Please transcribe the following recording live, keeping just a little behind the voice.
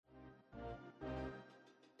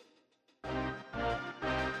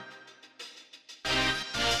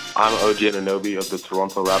I'm OG Ananobi of the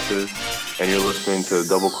Toronto Raptors, and you're listening to the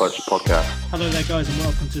Double Clutch Podcast. Hello there, guys, and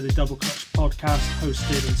welcome to the Double Clutch Podcast,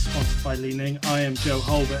 hosted and sponsored by Leaning. I am Joe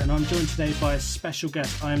Holbert, and I'm joined today by a special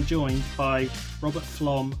guest. I am joined by Robert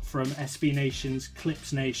Flom from SB Nation's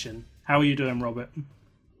Clips Nation. How are you doing, Robert?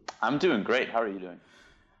 I'm doing great. How are you doing?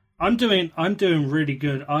 I'm doing really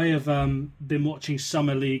good. I have been watching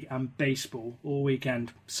Summer League and baseball all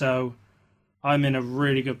weekend, so I'm in a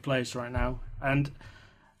really good place right now. And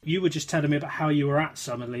you were just telling me about how you were at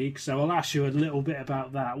Summer League, so I'll ask you a little bit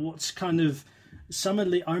about that. What's kind of Summer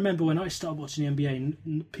League? I remember when I started watching the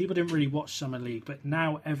NBA, people didn't really watch Summer League, but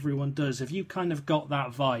now everyone does. Have you kind of got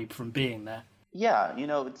that vibe from being there? Yeah,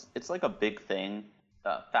 it's like a big thing.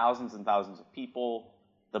 Thousands and thousands of people.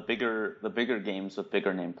 The bigger games with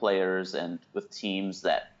bigger name players and with teams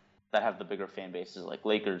that have the bigger fan bases like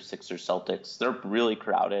Lakers, Sixers, Celtics. They're really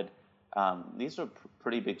crowded. These are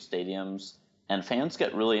pretty big stadiums, and fans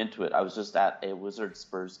get really into it. I was just at a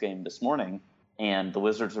Wizards-Spurs game this morning, and the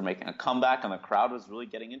Wizards were making a comeback, and the crowd was really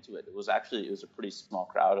getting into it. It was a pretty small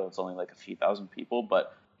crowd. It was only like a few thousand people,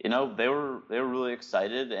 but they were really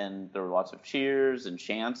excited, and there were lots of cheers and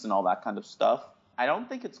chants and all that kind of stuff. I don't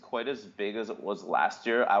think it's quite as big as it was last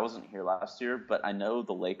year. I wasn't here last year, but I know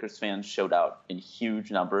the Lakers fans showed out in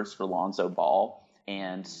huge numbers for Lonzo Ball,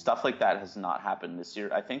 and stuff like that has not happened this year.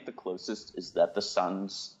 I think the closest is that the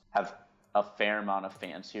Suns have a fair amount of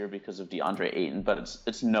fans here because of DeAndre Ayton, but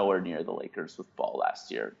it's nowhere near the Lakers with Ball last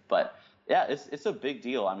year. But yeah, it's a big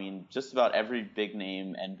deal. I mean, just about every big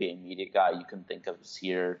name NBA media guy you can think of is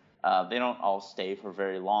here. They don't all stay for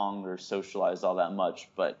very long or socialize all that much,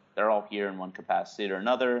 but they're all here in one capacity or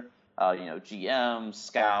another. GMs,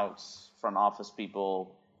 scouts, front office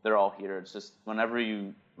people, they're all here. It's just wherever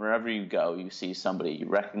you go, you see somebody you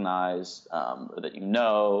recognize, or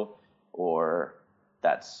that or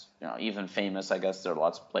that's even famous. I guess there are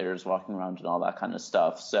lots of players walking around and all that kind of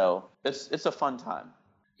stuff. So it's a fun time.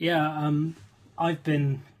 Yeah, I've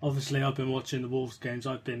been watching the Wolves games.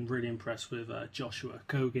 I've been really impressed with Joshua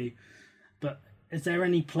Okogie. But is there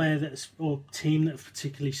any player or team that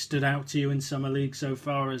particularly stood out to you in Summer League so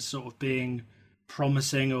far as sort of being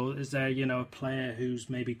promising, or is there a player who's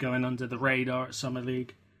maybe going under the radar at Summer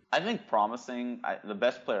League? I think promising. The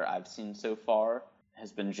best player I've seen so far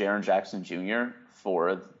has been Jaren Jackson Jr.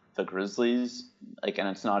 for the Grizzlies. And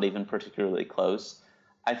it's not even particularly close.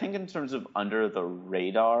 I think in terms of under the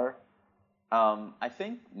radar, I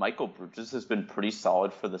think Michael Bridges has been pretty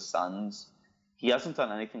solid for the Suns. He hasn't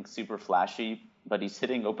done anything super flashy, but he's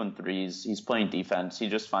hitting open threes. He's playing defense. He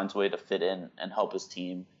just finds a way to fit in and help his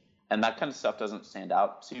team. And that kind of stuff doesn't stand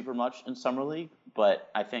out super much in Summer League, but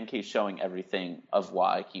I think he's showing everything of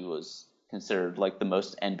why he was considered like the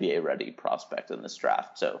most NBA-ready prospect in this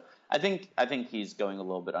draft. So I think he's going a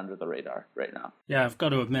little bit under the radar right now. Yeah, I've got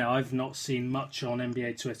to admit, I've not seen much on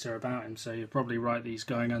NBA Twitter about him, so you're probably right that he's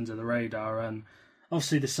going under the radar. And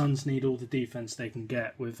obviously the Suns need all the defense they can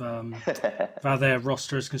get with how their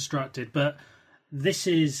roster is constructed. But this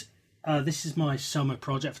is my summer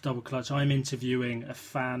project for Double Clutch. I'm interviewing a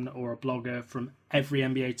fan or a blogger from every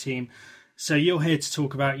NBA team. So you're here to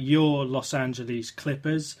talk about your Los Angeles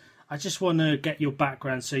Clippers. I just want to get your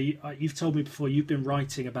background. So you've told me before you've been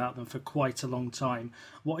writing about them for quite a long time.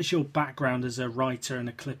 What is your background as a writer and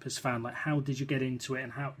a Clippers fan? Like, how did you get into it,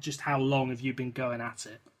 and how long have you been going at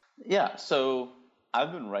it? Yeah, so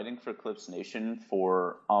I've been writing for Clips Nation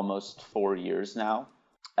for almost 4 years now.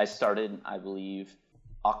 I started, I believe,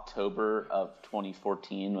 October of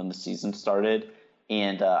 2014 when the season started.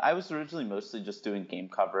 And I was originally mostly just doing game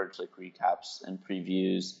coverage, like recaps and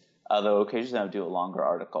previews. Though occasionally I would do a longer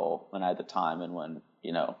article when I had the time and when,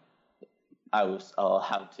 I was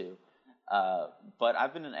allowed to. But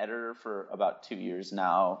I've been an editor for about 2 years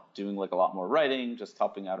now, doing like a lot more writing, just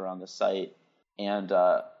helping out around the site. And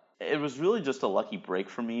it was really just a lucky break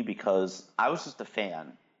for me because I was just a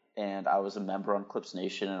fan and I was a member on Clips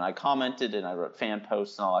Nation and I commented and I wrote fan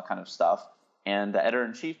posts and all that kind of stuff. And the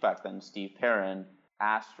editor-in-chief back then, Steve Perrin,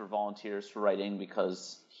 asked for volunteers for writing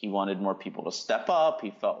because he wanted more people to step up. He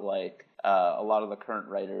felt like a lot of the current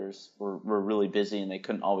writers were really busy and they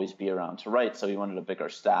couldn't always be around to write, so he wanted a bigger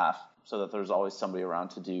staff so that there's always somebody around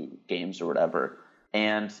to do games or whatever.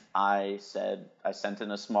 And I sent in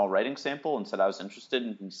a small writing sample and said I was interested,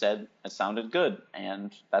 and he said it sounded good,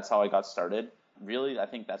 and that's how I got started. Really, I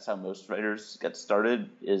think that's how most writers get started,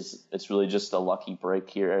 is it's really just a lucky break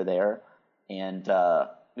here or there. And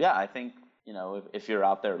I think, if you're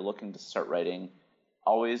out there looking to start writing,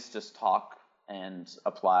 always just talk and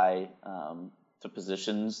apply to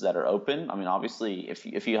positions that are open. I mean, obviously,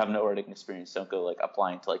 if you have no writing experience, don't go like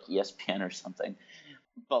applying to like ESPN or something.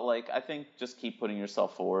 But like, I think just keep putting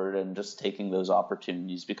yourself forward and just taking those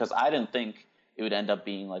opportunities, because I didn't think it would end up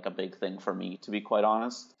being like a big thing for me, to be quite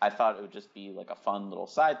honest. I thought it would just be like a fun little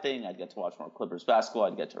side thing. I'd get to watch more Clippers basketball.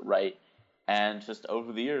 I'd get to write. And just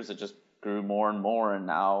over the years, it just grew more and more. And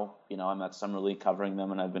now, I'm at Summer League covering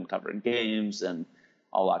them, and I've been covering games and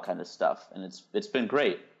all that kind of stuff. And it's been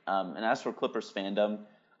great. And as for Clippers fandom,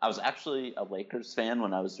 I was actually a Lakers fan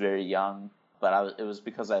when I was very young, but it was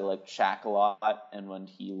because I liked Shaq a lot, and when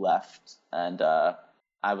he left, and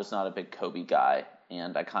I was not a big Kobe guy,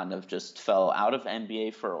 and I kind of just fell out of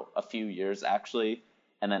NBA for a few years, actually,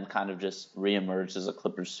 and then kind of just reemerged as a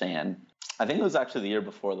Clippers fan. I think it was actually the year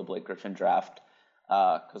before the Blake Griffin draft,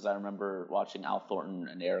 because I remember watching Al Thornton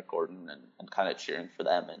and Eric Gordon and kind of cheering for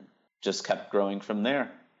them, and just kept growing from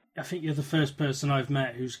there. I think you're the first person I've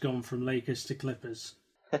met who's gone from Lakers to Clippers.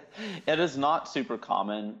 It is not super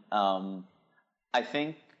common. I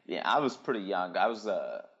think, I was pretty young. I was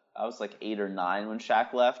like 8 or 9 when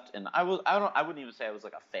Shaq left, and I wouldn't even say I was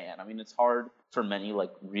like a fan. I mean, it's hard for many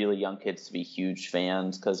like really young kids to be huge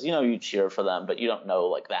fans, because you cheer for them, but you don't know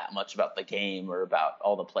like that much about the game or about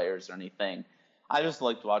all the players or anything. I just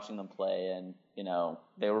liked watching them play, and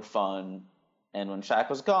they were fun. And when Shaq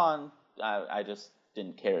was gone, I just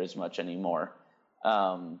didn't care as much anymore.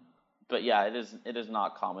 But yeah, it is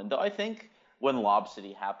not common, though. I think when Lob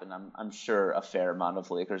City happened, I'm sure a fair amount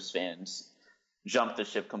of Lakers fans jumped the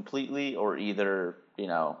ship completely, or either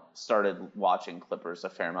started watching Clippers a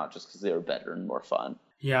fair amount just because they were better and more fun.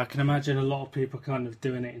 Yeah, I can imagine a lot of people kind of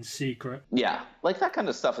doing it in secret. Yeah, like that kind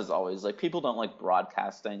of stuff is always like, people don't like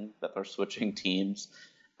broadcasting that they're switching teams,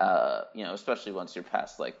 especially once you're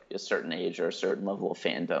past like a certain age or a certain level of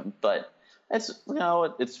fandom. But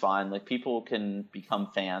it's fine. Like, people can become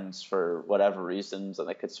fans for whatever reasons, and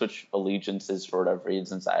they could switch allegiances for whatever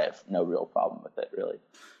reasons. I have no real problem with it, really.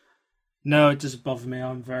 No, it doesn't bother me.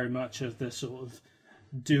 I'm very much of the sort of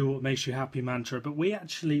do what makes you happy mantra. But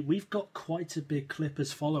we've got quite a big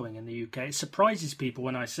Clippers following in the UK. It surprises people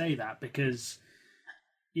when I say that, because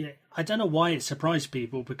I don't know why it surprised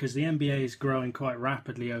people, because the NBA is growing quite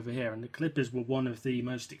rapidly over here, and the Clippers were one of the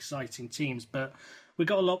most exciting teams. But we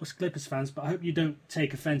got a lot of Clippers fans, but I hope you don't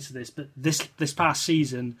take offence to this. But this past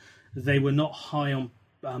season, they were not high on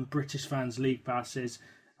British fans' league passes,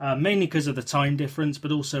 mainly because of the time difference,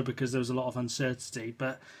 but also because there was a lot of uncertainty.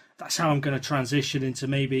 But that's how I'm going to transition into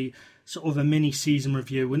maybe sort of a mini season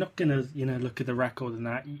review. We're not going to look at the record and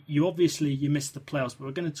that. You missed the playoffs, but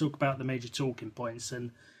we're going to talk about the major talking points.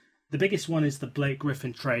 And the biggest one is the Blake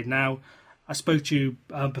Griffin trade. Now, I spoke to you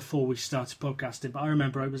before we started podcasting, but I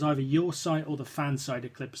remember it was either your site or the fan side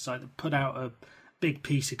of Clipper site that put out a big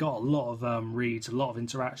piece. It got a lot of reads, a lot of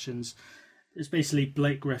interactions. It's basically,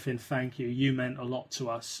 Blake Griffin, thank you. You meant a lot to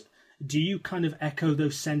us. Do you kind of echo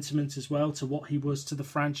those sentiments as well to what he was to the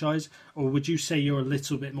franchise? Or would you say you're a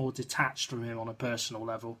little bit more detached from him on a personal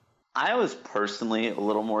level? I was personally a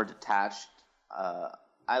little more detached.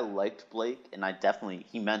 I liked Blake, and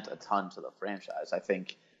he meant a ton to the franchise. I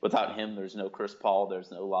think without him, there's no Chris Paul, there's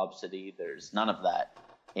no Lob City, there's none of that.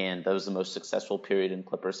 And that was the most successful period in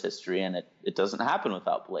Clippers history, and it doesn't happen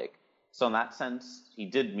without Blake. So in that sense, he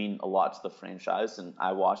did mean a lot to the franchise, and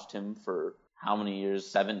I watched him for how many years?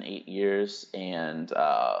 7, 8 years, and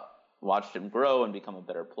watched him grow and become a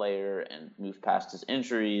better player and move past his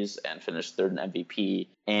injuries and finish third in MVP.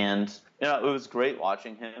 And it was great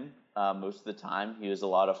watching him most of the time. He was a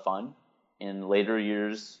lot of fun. In later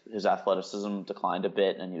years, his athleticism declined a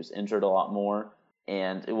bit, and he was injured a lot more,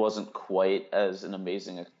 and it wasn't quite as an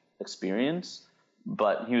amazing experience,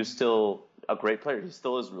 but he was still a great player. He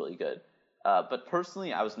still is really good. But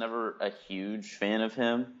personally, I was never a huge fan of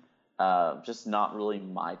him. Just not really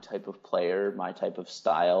my type of player, my type of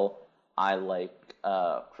style. I like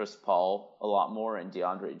Chris Paul a lot more, and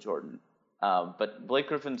DeAndre Jordan. But Blake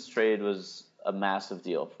Griffin's trade was a massive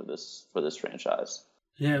deal for this franchise.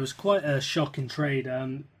 Yeah, it was quite a shocking trade.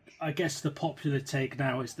 I guess the popular take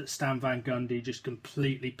now is that Stan Van Gundy just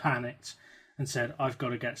completely panicked and said, I've got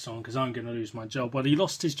to get someone because I'm going to lose my job. Well, he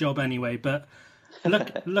lost his job anyway, but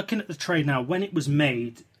looking at the trade now, when it was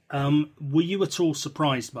made, were you at all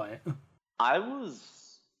surprised by it? I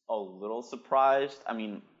was a little surprised. I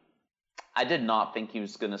mean, I did not think he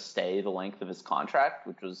was going to stay the length of his contract,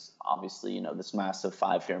 which was obviously, this massive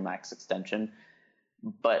 5-year max extension.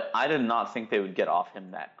 But I did not think they would get off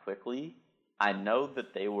him that quickly. I know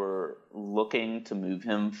that they were looking to move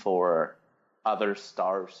him for other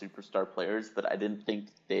star or superstar players, but I didn't think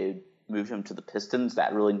they'd move him to the Pistons.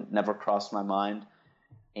 That really never crossed my mind.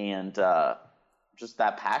 And just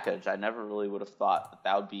that package, I never really would have thought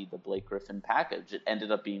that would be the Blake Griffin package. It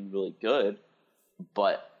ended up being really good,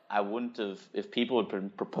 but I wouldn't have, if people had been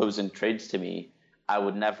proposing trades to me, I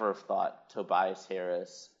would never have thought Tobias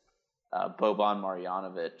Harris, Boban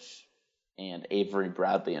Marjanovic, and Avery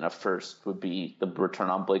Bradley in a first would be the return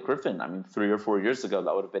on Blake Griffin. I mean, 3 or 4 years ago,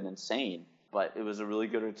 that would have been insane. But it was a really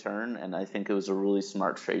good return, and I think it was a really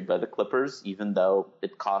smart trade by the Clippers, even though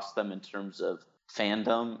it cost them in terms of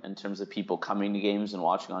fandom, in terms of people coming to games and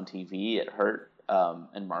watching on TV. It hurt,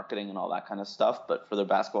 and marketing and all that kind of stuff. But for their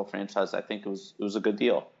basketball franchise, I think it was a good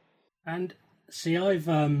deal. And see, I've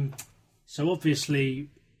so obviously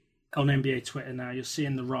on NBA Twitter now, you're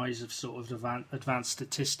seeing the rise of sort of advanced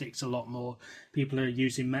statistics a lot more. People are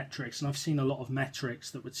using metrics, and I've seen a lot of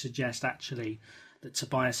metrics that would suggest actually that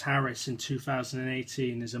Tobias Harris in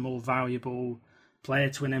 2018 is a more valuable player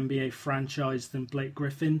to an NBA franchise than Blake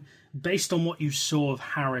Griffin. Based on what you saw of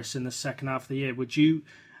Harris in the second half of the year, would you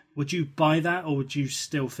buy that, or would you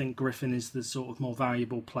still think Griffin is the sort of more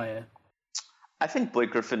valuable player? I think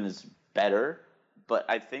Blake Griffin is better, but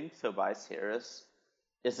I think Tobias Harris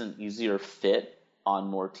is an easier fit on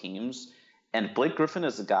more teams. And Blake Griffin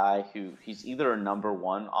is a guy who he's either a number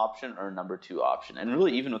one option or a number two option. And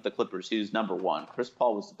really, even with the Clippers, he was number one. Chris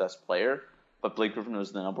Paul was the best player, but Blake Griffin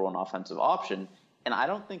was the number one offensive option. And I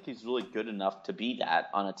don't think he's really good enough to be that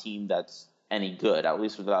on a team that's any good, at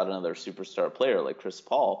least without another superstar player like Chris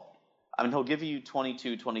Paul. I mean, he'll give you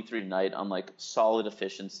 22, 23 a night on like solid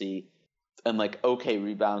efficiency and like okay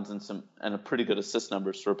rebounds and a pretty good assist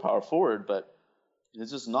numbers for a power forward, but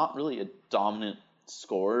he's just not really a dominant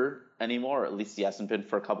scorer anymore. At least he hasn't been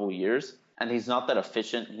for a couple of years. And he's not that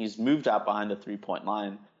efficient. He's moved out behind the 3-point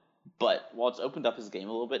line. But while it's opened up his game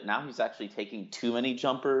a little bit, now he's actually taking too many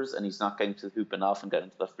jumpers and he's not getting to the hoop enough and getting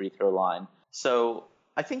to the free throw line. So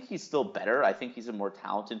I think he's still better. I think he's a more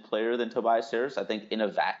talented player than Tobias Harris. I think in a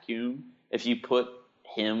vacuum, if you put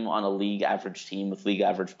him on a league average team with league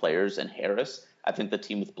average players and Harris, I think the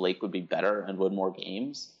team with Blake would be better and win more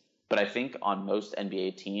games. But I think on most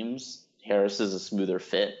NBA teams, Harris is a smoother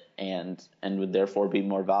fit and would therefore be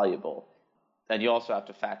more valuable. And you also have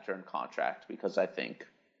to factor in contract because I think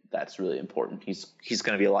that's really important. He's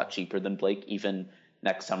going to be a lot cheaper than Blake even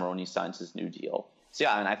next summer when he signs his new deal. So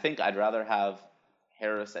yeah, and I think I'd rather have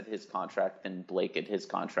Harris at his contract than Blake at his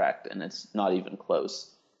contract, and it's not even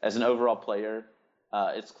close. As an overall player,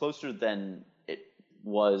 it's closer than it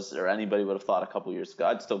was or anybody would have thought a couple years ago.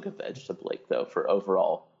 I'd still give the edge to Blake though for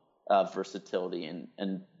overall versatility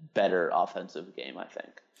and better offensive game, I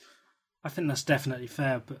think. I think that's definitely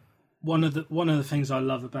fair, but one of the things I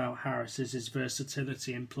love about Harris is his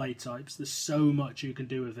versatility in play types. There's so much you can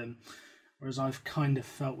do with him. Whereas I've kind of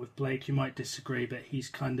felt with Blake, you might disagree, but he's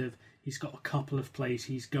got a couple of plays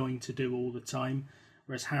he's going to do all the time.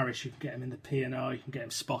 Whereas Harris, you can get him in the P&R, you can get him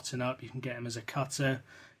spotting up, you can get him as a cutter,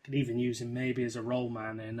 you can even use him maybe as a roll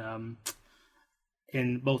man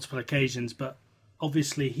in multiple occasions. But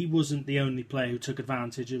obviously, he wasn't the only player who took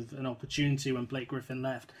advantage of an opportunity when Blake Griffin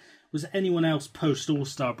left. Was there anyone else post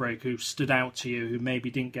All-Star break who stood out to you who maybe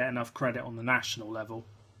didn't get enough credit on the national level?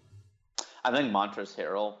 I think Montrezl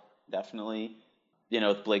Harrell, definitely.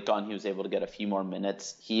 With Blake gone, he was able to get a few more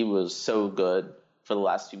minutes. He was so good for the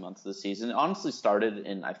last few months of the season. It honestly started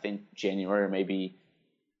in, I think, January or maybe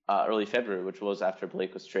early February, which was after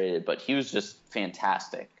Blake was traded. But he was just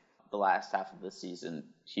fantastic the last half of the season.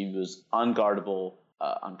 He was unstoppable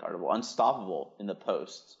in the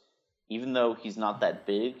post. Even though he's not that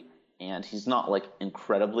big and he's not like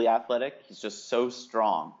incredibly athletic, he's just so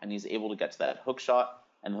strong and he's able to get to that hook shot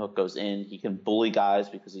and the hook goes in. He can bully guys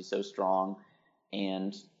because he's so strong,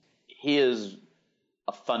 and he is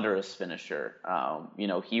a thunderous finisher.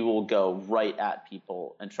 He will go right at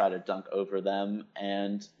people and try to dunk over them,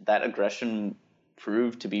 and that aggression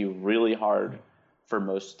proved to be really hard for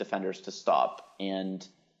most defenders to stop. And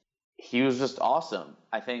he was just awesome.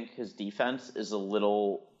 I think his defense is a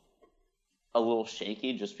little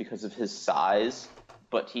shaky just because of his size,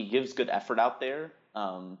 but he gives good effort out there.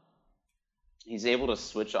 He's able to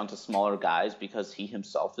switch onto smaller guys because he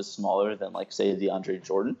himself is smaller than, like, say, DeAndre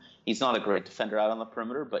Jordan. He's not a great defender out on the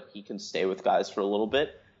perimeter, but he can stay with guys for a little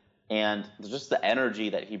bit. And just the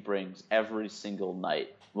energy that he brings every single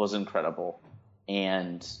night was incredible.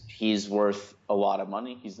 And he's worth a lot of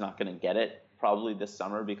money. He's not going to get it probably this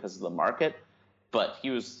summer because of the market. But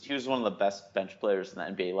he was one of the best bench players in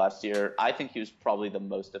the NBA last year. I think he was probably the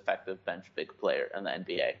most effective bench big player in the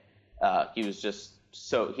NBA.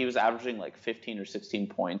 He was averaging like 15 or 16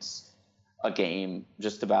 points a game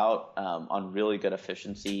just about on really good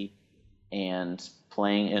efficiency and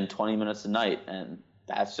playing in 20 minutes a night. And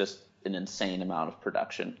that's just an insane amount of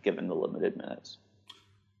production given the limited minutes.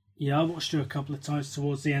 Yeah, I watched him a couple of times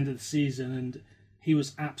towards the end of the season, and he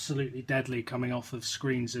was absolutely deadly coming off of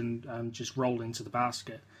screens and just rolling to the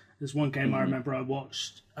basket. There's one game I remember I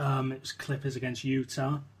watched, it was Clippers against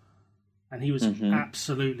Utah, and he was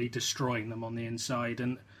absolutely destroying them on the inside.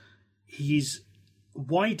 And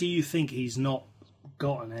why do you think he's not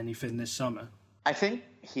gotten anything this summer? I think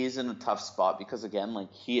he's in a tough spot because, again,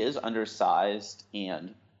 like, he is undersized,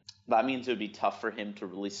 and that means it would be tough for him to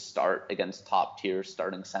really start against top-tier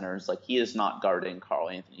starting centers. Like, he is not guarding Karl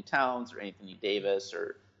Anthony Towns or Anthony Davis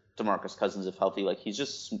or DeMarcus Cousins if healthy. Like, he's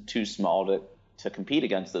just too small to compete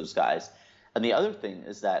against those guys. And the other thing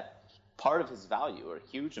is that part of his value, or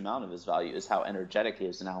a huge amount of his value, is how energetic he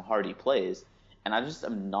is and how hard he plays. And I just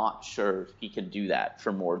am not sure if he can do that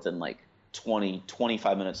for more than like 20,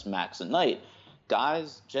 25 minutes max a night.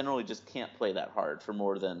 Guys generally just can't play that hard for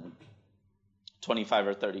more than 25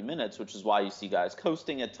 or 30 minutes, which is why you see guys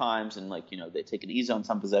coasting at times and, like, you know, they take it easy on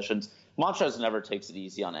some possessions. Montrezl never takes it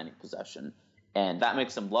easy on any possession, and that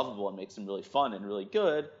makes him lovable and makes him really fun and really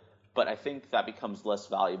good. But I think that becomes less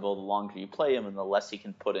valuable the longer you play him and the less he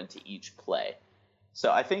can put into each play.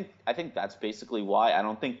 So I think that's basically why. I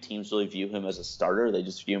don't think teams really view him as a starter. They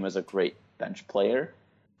just view him as a great bench player.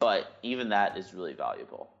 But even that is really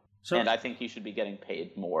valuable. And I think he should be getting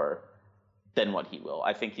paid more than what he will.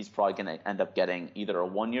 I think he's probably going to end up getting either a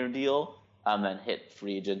one-year deal and then hit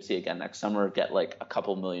free agency again next summer, get like a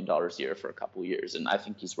couple $1 million a year for a couple years. And I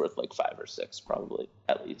think he's worth like 5 or 6 probably,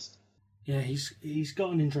 at least. Yeah, he's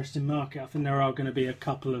got an interesting market. I think there are going to be a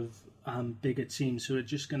couple of bigger teams who are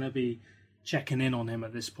just going to be checking in on him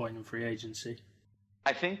at this point in free agency.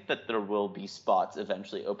 I think that there will be spots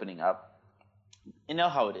eventually opening up. You know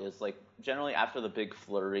how it is. Like, generally after the big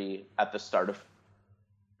flurry at the start of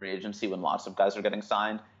free agency when lots of guys are getting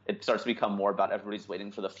signed, it starts to become more about everybody's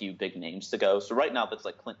waiting for the few big names to go. So right now that's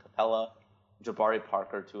like Clint Capella, Jabari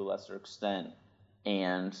Parker to a lesser extent,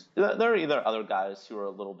 and there are either other guys who are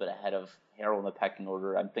a little bit ahead of Harrell in the pecking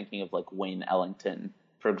order. I'm thinking of like Wayne Ellington,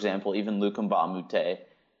 for example, even Luke Mbamute.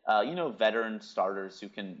 Veteran starters who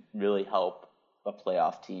can really help a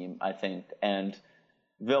playoff team, I think. And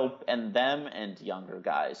them and younger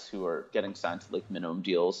guys who are getting signed to like minimum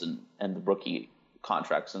deals and the rookie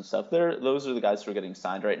contracts and stuff. Those are the guys who are getting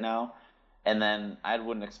signed right now. And then I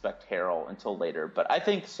wouldn't expect Harrell until later. But I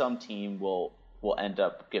think some team will end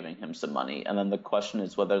up giving him some money. And then the question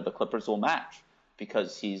is whether the Clippers will match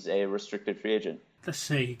because he's a restricted free agent. Let's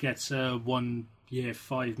say he gets a 1 year,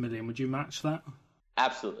 $5 million. Would you match that?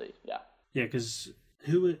 Absolutely, yeah. Yeah, because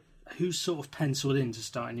who's sort of penciled in to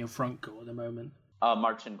start in your front court at the moment?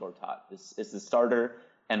 Marcin Gortat is the starter,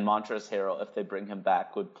 and Montrezl Harrell, if they bring him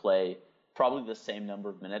back, would play probably the same number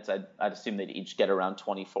of minutes. I'd assume they'd each get around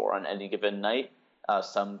 24 on any given night.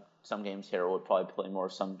 Some games Harrell would probably play more.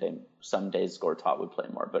 Some days Gortat would play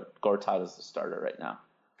more, but Gortat is the starter right now.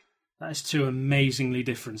 That's two amazingly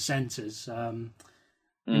different centers.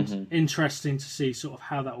 Interesting to see sort of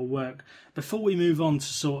how that will work. Before we move on to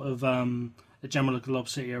sort of the general Glob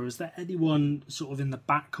City era, is there anyone sort of in the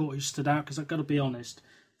backcourt who stood out? Because I've got to be honest,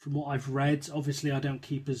 from what I've read, obviously I don't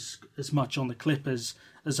keep as much on the Clippers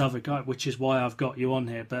as other guys, which is why I've got you on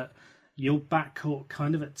here, but your backcourt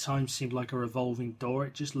kind of at times seemed like a revolving door.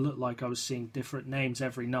 It just looked like I was seeing different names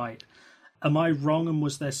every night. Am I wrong, and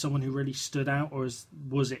was there someone who really stood out, or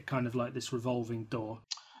was it kind of like this revolving door?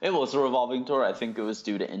 It was a revolving door. I think it was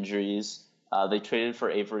due to injuries. They traded for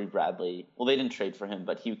Avery Bradley. Well, they didn't trade for him,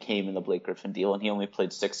 but he came in the Blake Griffin deal, and he only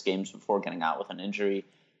played 6 games before getting out with an injury.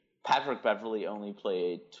 Patrick Beverley only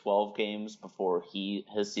played 12 games before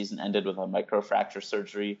his season ended with a microfracture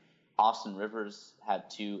surgery. Austin Rivers had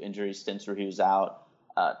 2 injury stints where he was out.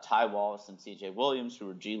 Ty Wallace and C.J. Williams, who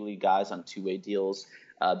were G League guys on 2-way deals,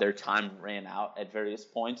 their time ran out at various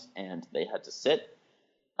points, and they had to sit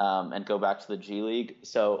and go back to the G League.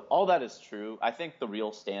 So all that is true. I think the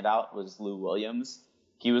real standout was Lou Williams.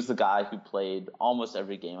 He was the guy who played almost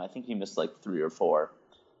every game. I think he missed like 3 or 4.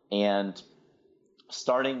 And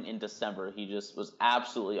starting in December, he just was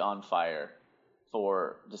absolutely on fire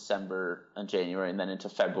for December and January, and then into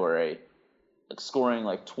February, scoring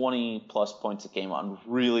like 20-plus points a game on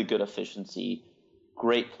really good efficiency,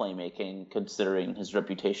 great playmaking, considering his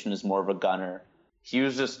reputation as more of a gunner. He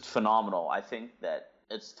was just phenomenal. I think that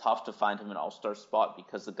it's tough to find him an all-star spot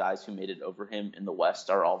because the guys who made it over him in the West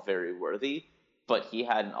are all very worthy, but he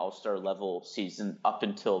had an all-star level season up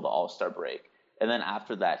until the all-star break. And then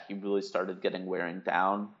after that, he really started getting worn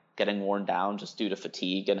down just due to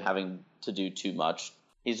fatigue and having to do too much.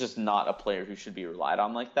 He's just not a player who should be relied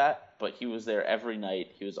on like that, but he was there every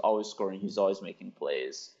night. He was always scoring. He was always making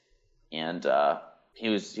plays. And he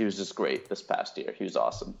was just great this past year. He was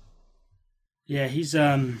awesome. Yeah, he's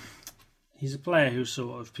he's a player who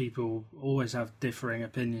sort of people always have differing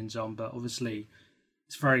opinions on, but obviously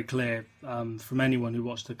it's very clear from anyone who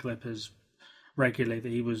watched the Clippers regularly that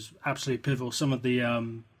he was absolutely pivotal. Some of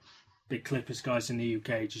the big Clippers guys in the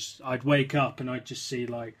UK, I'd wake up and I'd just see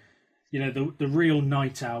the real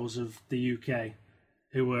night owls of the UK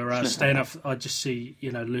who were staying up. I'd just see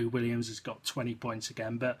Lou Williams has got 20 points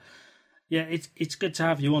again, but yeah, it's good to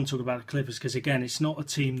have you on talk about the Clippers because again, it's not a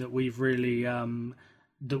team that we've really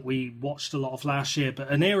that we watched a lot of last year,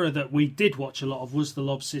 but an era that we did watch a lot of was the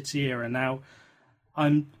Lob City era. Now,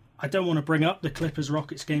 I don't want to bring up the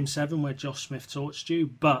Clippers-Rockets Game 7 where Josh Smith torched you,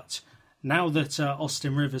 but now that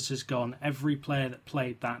Austin Rivers has gone, every player that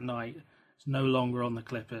played that night is no longer on the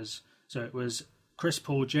Clippers. So it was Chris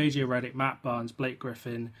Paul, JJ Redick, Matt Barnes, Blake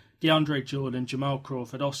Griffin, DeAndre Jordan, Jamal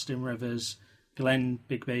Crawford, Austin Rivers, Glenn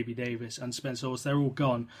Big Baby Davis, and Spencer Hawes. They're all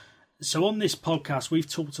gone. So on this podcast, we've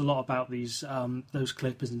talked a lot about those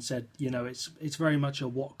Clippers and said, it's very much a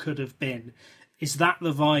what could have been. Is that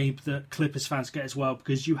the vibe that Clippers fans get as well?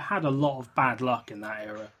 Because you had a lot of bad luck in that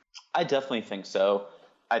era. I definitely think so.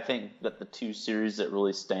 I think that the two series that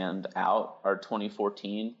really stand out are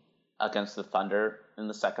 2014 against the Thunder in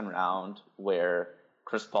the second round, where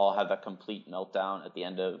Chris Paul had that complete meltdown at the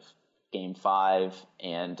end of Game 5,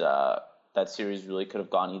 and that series really could have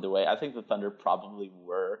gone either way. I think the Thunder probably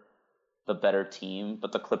were the better team,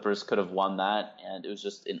 but the Clippers could have won that, and it was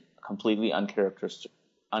just a completely uncharacteristic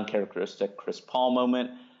Chris Paul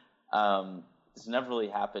moment. It's never really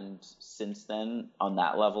happened since then on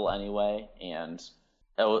that level anyway, and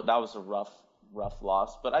that was a rough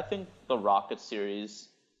loss. But I think the Rockets series,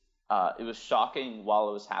 it was shocking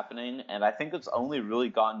while it was happening, and I think it's only really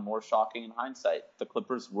gotten more shocking in hindsight. The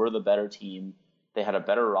Clippers were the better team. They had a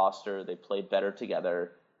better roster. They played better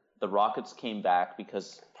together. The Rockets came back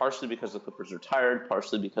partially because the Clippers were tired,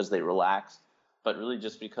 partially because they relaxed, but really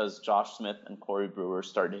just because Josh Smith and Corey Brewer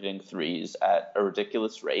started hitting threes at a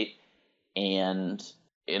ridiculous rate. And,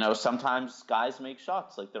 sometimes guys make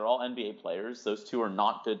shots. Like, they're all NBA players. Those two are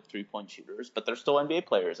not good three-point shooters, but they're still NBA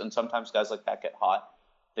players. And sometimes guys like that get hot.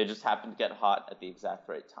 They just happen to get hot at the exact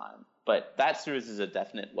right time. But that series is a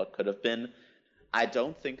definite what could have been. I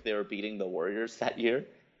don't think they were beating the Warriors that year,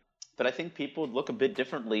 but I think people would look a bit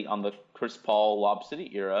differently on the Chris Paul Lob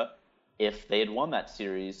City era if they had won that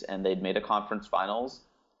series and they'd made a conference finals.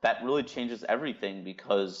 That really changes everything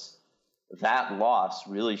because that loss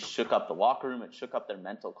really shook up the locker room. It shook up their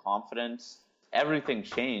mental confidence. Everything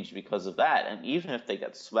changed because of that. And even if they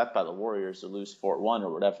get swept by the Warriors or lose 4-1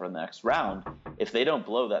 or whatever in the next round, if they don't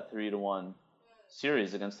blow that 3-1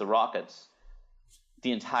 series against the Rockets,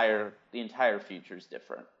 the entire future is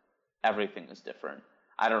different. Everything is different.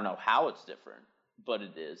 I don't know how it's different, but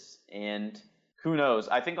it is. And who knows?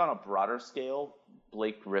 I think on a broader scale,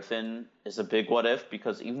 Blake Griffin is a big what if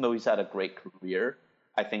because even though he's had a great career,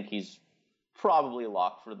 I think he's probably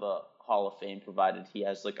locked for the Hall of Fame provided he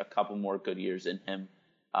has like a couple more good years in him.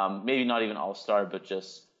 Maybe not even all-star, but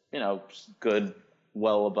just good,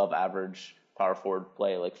 well above average power forward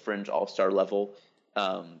play, like fringe all-star level.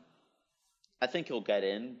 I think he'll get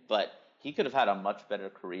in, but he could have had a much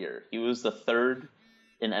better career. He was the third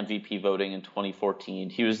in MVP voting in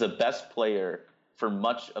 2014. He was the best player for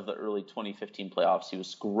much of the early 2015 playoffs. He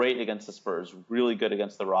was great against the Spurs, really good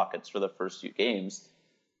against the Rockets for the first few games.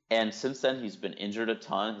 And since then, he's been injured a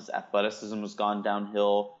ton. His athleticism has gone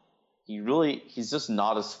downhill. He's just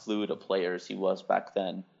not as fluid a player as he was back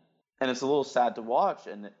then. And it's a little sad to watch.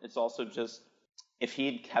 And it's also just, if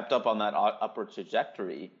he'd kept up on that upward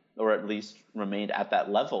trajectory, or at least remained at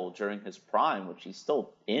that level during his prime, which he's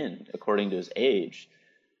still in, according to his age,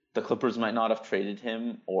 the Clippers might not have traded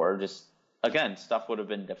him, or just, again, stuff would have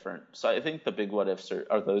been different. So I think the big what-ifs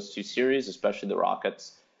are those two series, especially the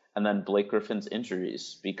Rockets, and then Blake Griffin's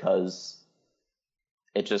injuries, because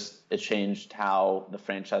it changed how the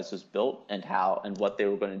franchise was built and what they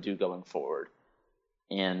were going to do going forward.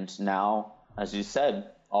 And now, as you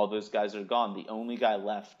said, all those guys are gone. The only guy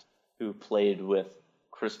left who played with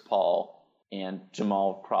Chris Paul and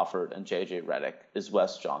Jamal Crawford and JJ Redick is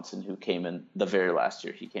Wes Johnson, who came in the very last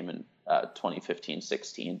year. He came in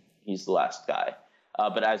 2015-16. He's the last guy.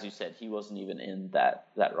 But as you said, he wasn't even in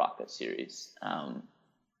that Rocket series.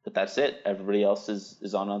 But that's it. Everybody else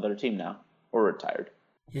is on another team now or retired.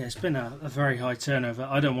 Yeah, it's been a very high turnover.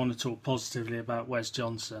 I don't want to talk positively about Wes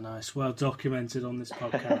Johnson. It's well documented on this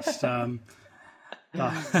podcast.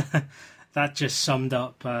 That just summed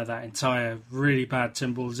up that entire really bad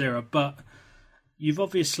Timberwolves era. But you've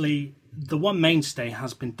obviously, the one mainstay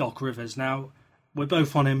has been Doc Rivers. Now, we're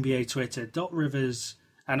both on NBA Twitter. Doc Rivers,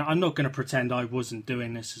 and I'm not going to pretend I wasn't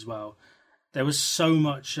doing this as well. There was so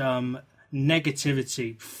much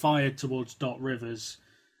negativity fired towards Doc Rivers.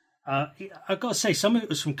 I've got to say, some of it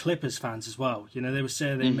was from Clippers fans as well. You know, they were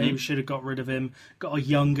saying they maybe should have got rid of him, got a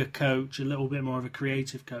younger coach, a little bit more of a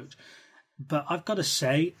creative coach. But I've got to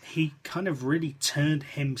say, he kind of really turned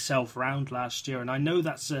himself around last year, and I know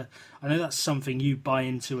that's something you buy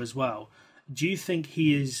into as well. Do you think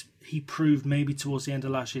he proved maybe towards the end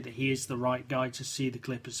of last year that he is the right guy to see the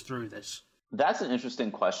Clippers through this? That's an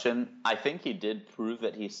interesting question. I think he did prove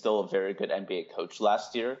that he's still a very good NBA coach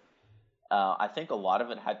last year. I think a lot of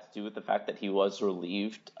it had to do with the fact that he was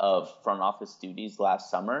relieved of front office duties last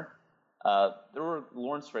summer.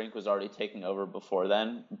 Lawrence Frank was already taking over before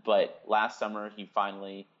then, but last summer he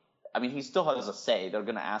still has a say. They're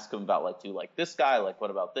going to ask him about, do you like this guy?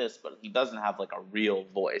 What about this? But he doesn't have a real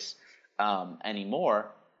voice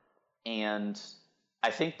anymore. And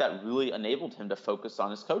I think that really enabled him to focus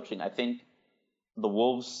on his coaching. I think the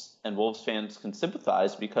Wolves and Wolves fans can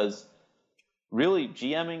sympathize because really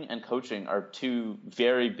GMing and coaching are two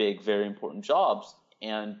very big, very important jobs.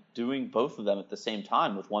 And doing both of them at the same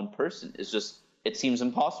time with one person it seems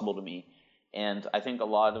impossible to me. And I think a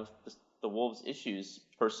lot of the Wolves' issues,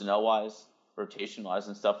 personnel-wise, rotation-wise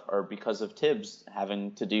and stuff, are because of Tibbs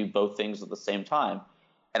having to do both things at the same time.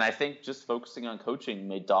 And I think just focusing on coaching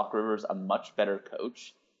made Doc Rivers a much better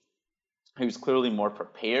coach. He was clearly more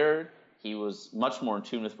prepared. He was much more in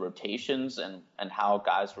tune with rotations and how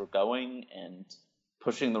guys were going and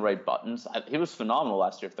pushing the right buttons. He was phenomenal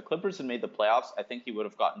last year. If the Clippers had made the playoffs, I think he would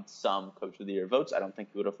have gotten some Coach of the Year votes. I don't think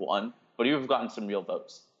he would have won, but he would have gotten some real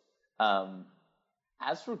votes.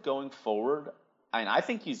 As for going forward, I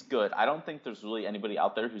think he's good. I don't think there's really anybody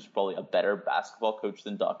out there who's probably a better basketball coach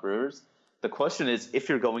than Doc Rivers. The question is, if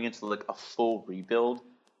you're going into a full rebuild,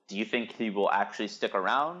 do you think he will actually stick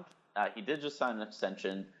around? He did just sign an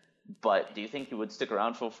extension, but do you think he would stick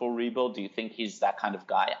around for a full rebuild? Do you think he's that kind of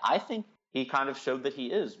guy? I think he kind of showed that he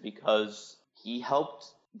is, because he helped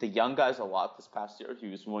the young guys a lot this past year. He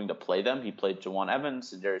was willing to play them. He played Jawan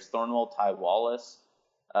Evans, Darius Thornwell, Ty Wallace.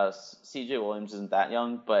 C.J. Williams isn't that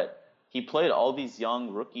young, but he played all these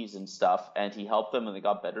young rookies and stuff, and he helped them, and they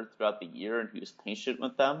got better throughout the year, and he was patient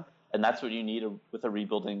with them. And that's what you need with a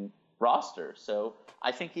rebuilding roster. So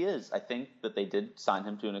I think he is. I think that they did sign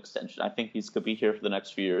him to an extension. I think he's going to be here for the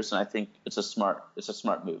next few years, and I think it's a smart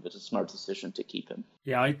move. It's a smart decision to keep him.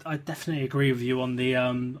 Yeah, I definitely agree with you on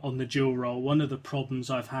the dual role. One of the problems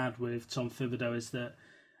I've had with Tom Thibodeau is that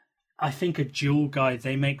I think a dual guy,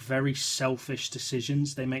 they make very selfish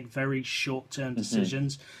decisions. They make very short-term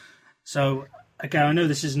decisions. So again, I know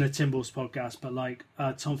this isn't a Timberwolves podcast,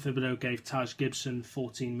 but Tom Thibodeau gave Taj Gibson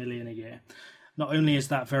 $14 million a year. Not only is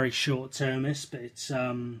that very short-termist, but it's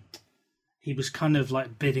he was kind of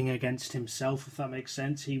bidding against himself, if that makes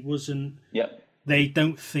sense. He wasn't. Yep. They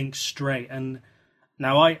don't think straight, and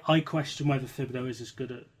now I question whether Thibodeau is as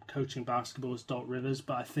good at coaching basketball as Doc Rivers,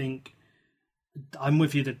 but I think I'm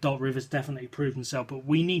with you that Doc Rivers definitely proved himself. But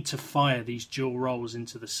we need to fire these dual roles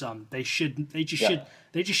into the sun. They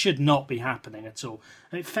just should not be happening at all.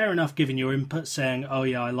 Fair enough, giving your input, saying, "Oh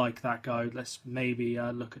yeah, I like that guy. Let's maybe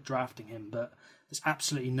look at drafting him." But there's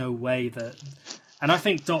absolutely no way that. And I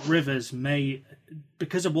think Doc Rivers may,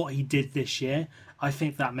 because of what he did this year, I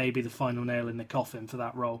think that may be the final nail in the coffin for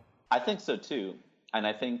that role. I think so too, and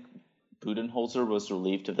I think Budenholzer was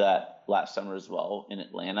relieved of that last summer as well in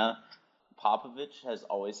Atlanta. Popovich has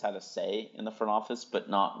always had a say in the front office, but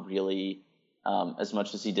not really as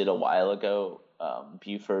much as he did a while ago.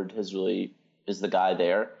 Buford is the guy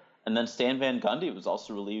there. And then Stan Van Gundy was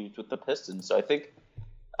also relieved with the Pistons. So I think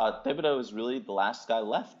Thibodeau is really the last guy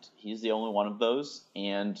left. He's the only one of those.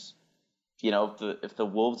 And, if the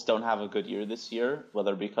Wolves don't have a good year this year,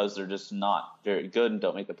 whether because they're just not very good and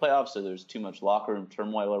don't make the playoffs or there's too much locker room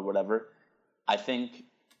turmoil or whatever, I think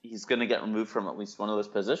he's going to get removed from at least one of those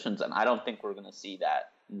positions, and I don't think we're going to see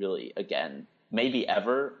that really again. Maybe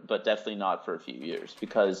ever, but definitely not for a few years,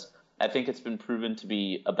 because I think it's been proven to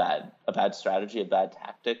be a bad strategy, a bad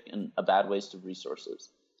tactic, and a bad waste of resources.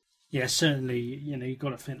 Yeah, certainly. You've got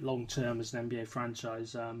to think long term as an NBA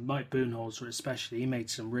franchise. Mike Budenholzer, especially, he made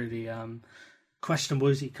some really questionable.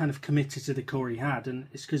 He kind of committed to the core he had, and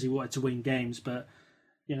it's because he wanted to win games. But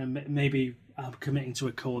maybe committing to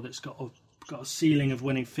a core that's got a ceiling of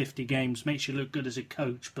winning 50 games makes you look good as a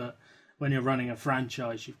coach, but when you're running a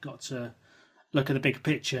franchise, you've got to look at the big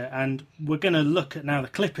picture. And we're going to look at now the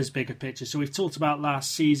Clippers' bigger picture. So we've talked about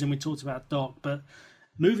last season, we talked about Doc, but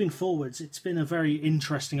moving forwards, it's been a very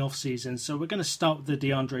interesting offseason. So we're going to start with the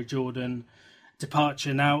DeAndre Jordan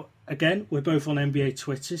departure. Now, again, we're both on NBA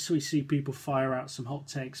Twitter, so we see people fire out some hot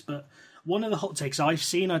takes, but one of the hot takes I've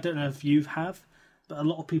seen, I don't know if you have, but a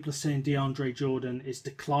lot of people are saying DeAndre Jordan is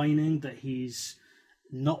declining, that he's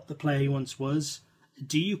not the player he once was.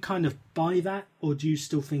 Do you kind of buy that, or do you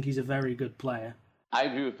still think he's a very good player? I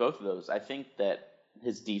agree with both of those. I think that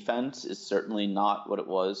his defense is certainly not what it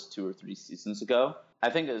was 2 or 3 seasons ago. I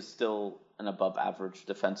think it is still an above-average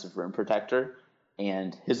defensive rim protector,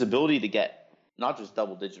 and his ability to get not just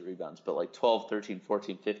double-digit rebounds, but like 12, 13,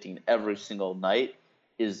 14, 15 every single night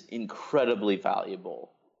is incredibly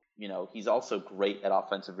valuable. You know, he's also great at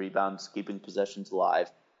offensive rebounds, keeping possessions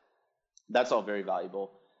alive. That's all very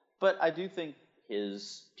valuable. But I do think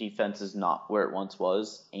his defense is not where it once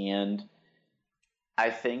was, and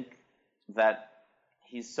I think that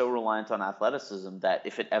he's so reliant on athleticism that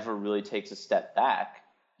if it ever really takes a step back,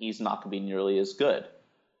 he's not going to be nearly as good.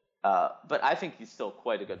 But I think he's still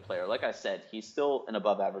quite a good player. Like I said, he's still an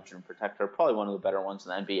above-average rim protector, probably one of the better ones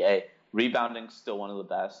in the NBA. Rebounding, still one of the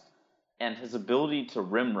best. And his ability to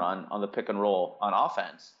rim run on the pick and roll on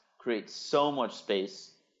offense creates so much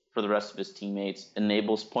space for the rest of his teammates,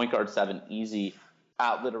 enables point guards to have an easy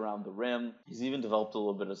outlet around the rim. He's even developed a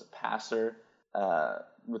little bit as a passer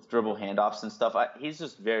with dribble handoffs and stuff. He's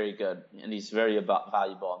just very good, and he's very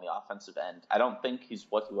valuable on the offensive end. I don't think he's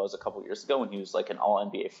what he was a couple years ago when he was like an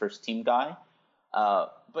all-NBA first-team guy,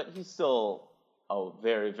 but he's still a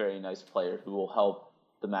very, very nice player who will help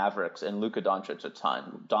the Mavericks and Luka Doncic a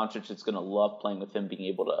ton. Doncic is going to love playing with him, being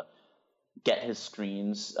able to get his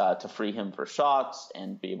screens to free him for shots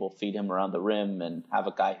and be able to feed him around the rim and have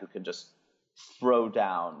a guy who can just throw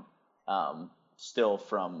down still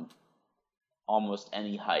from almost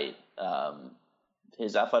any height.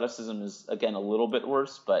 His athleticism is, again, a little bit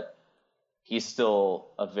worse, but he's still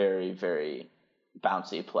a very, very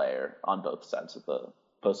bouncy player on both sides of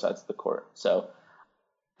the court. So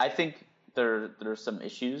I think there's some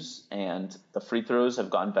issues, and the free throws have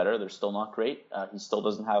gotten better. They're still not great. He still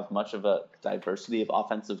doesn't have much of a diversity of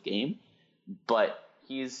offensive game, but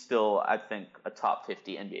he's still, I think, a top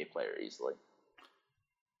 50 NBA player easily.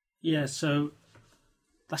 Yeah, so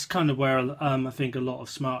that's kind of where I think a lot of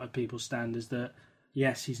smarter people stand, is that,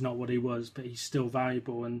 yes, he's not what he was, but he's still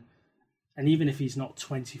valuable. And even if he's not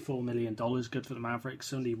 $24 million good for the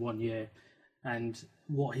Mavericks, only 1 year, and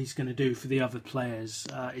what he's going to do for the other players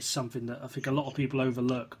is something that I think a lot of people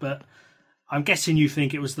overlook. But I'm guessing you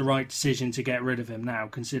think it was the right decision to get rid of him now,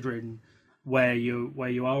 considering where you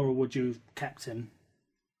are, or would you have kept him?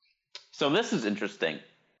 So this is interesting.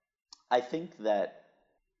 I think that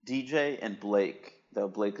DJ and Blake, though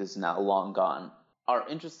Blake is now long gone, are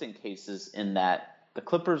interesting cases in that the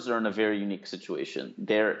Clippers are in a very unique situation.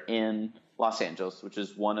 They're in Los Angeles, which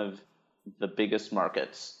is one of the biggest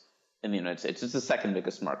markets in the United States. It's the second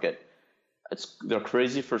biggest market. They're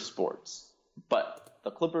crazy for sports, but the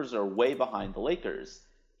Clippers are way behind the Lakers.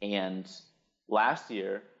 And last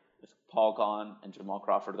year, with Paul gone and Jamal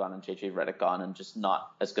Crawford gone and JJ Redick gone and just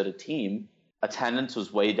not as good a team, attendance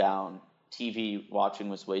was way down. TV watching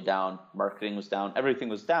was way down. Marketing was down. Everything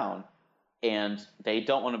was down. And they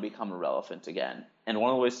don't want to become irrelevant again. And one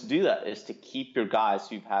of the ways to do that is to keep your guys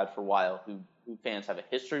who you've had for a while, who fans have a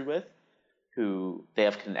history with, who they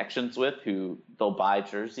have connections with, who they'll buy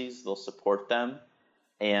jerseys, they'll support them.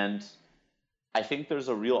 And I think there's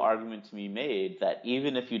a real argument to be made that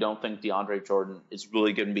even if you don't think DeAndre Jordan is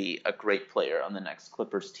really going to be a great player on the next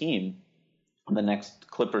Clippers team, on the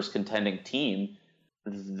next Clippers contending team,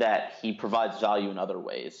 that he provides value in other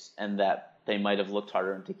ways, and that they might have looked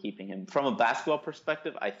harder into keeping him. From a basketball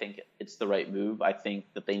perspective, I think it's the right move. I think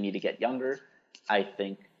that they need to get younger. I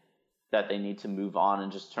think that they need to move on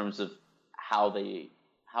in just terms of how they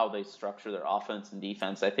structure their offense and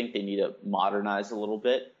defense. I think they need to modernize a little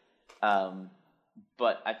bit.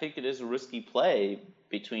 But I think it is a risky play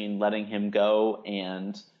between letting him go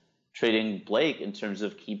and trading Blake in terms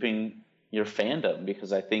of keeping your fandom,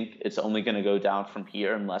 because I think it's only going to go down from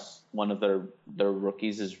here unless one of their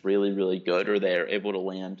rookies is really, really good, or they're able to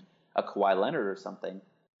land a Kawhi Leonard or something.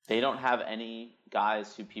 They don't have any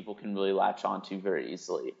guys who people can really latch onto very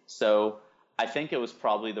easily. So I think it was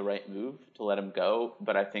probably the right move to let him go,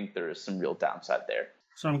 but I think there is some real downside there.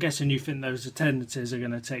 So I'm guessing you think those attendances are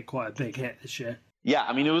going to take quite a big hit this year. Yeah,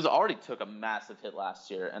 I mean, it was already took a massive hit last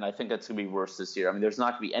year, and I think it's going to be worse this year. I mean, there's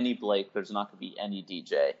not going to be any Blake. There's not going to be any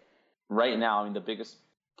DJ. Right now, I mean, the biggest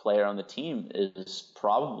player on the team is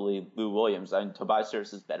probably Lou Williams. I mean, Tobias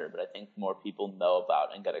Harris is better, but I think more people know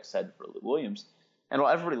about and get excited for Lou Williams. And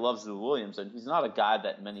while everybody loves Lou Williams, and he's not a guy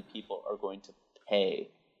that many people are going to pay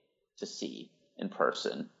to see in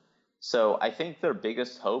person. So I think their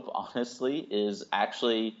biggest hope, honestly, is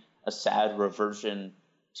actually a sad reversion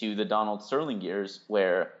to the Donald Sterling years,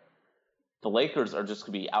 where the Lakers are just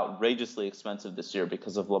going to be outrageously expensive this year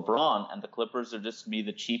because of LeBron, and the Clippers are just going to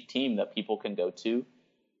be the cheap team that people can go to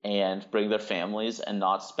and bring their families and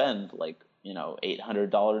not spend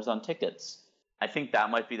 $800 on tickets. I think that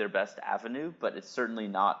might be their best avenue, but it's certainly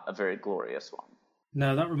not a very glorious one.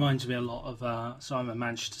 No, that reminds me a lot of. So I'm a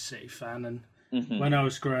Manchester City fan, and when I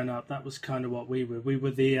was growing up, that was kind of what we were. We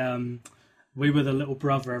were the little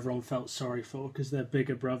brother everyone felt sorry for because their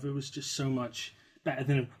bigger brother was just so much better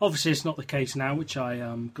than him. Obviously, it's not the case now, which I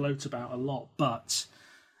gloat about a lot, but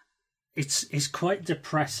it's quite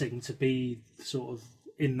depressing to be sort of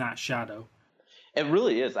in that shadow. It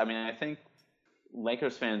really is. I mean, I think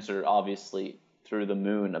Lakers fans are obviously through the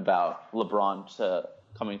moon about LeBron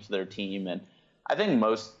coming to their team, and I think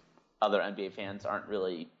most other NBA fans aren't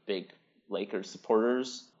really big Lakers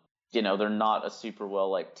supporters. They're not a super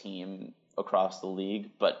well-liked team across the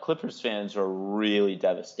league, but Clippers fans are really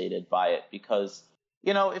devastated by it because,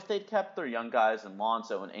 if they'd kept their young guys and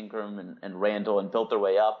Lonzo and Ingram and Randall and built their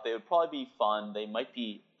way up, they would probably be fun. They might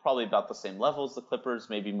be probably about the same level as the Clippers,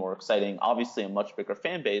 maybe more exciting, obviously a much bigger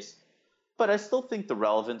fan base, but I still think the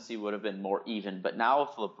relevancy would have been more even. But now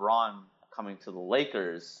with LeBron coming to the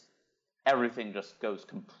Lakers, everything just goes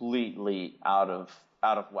completely out of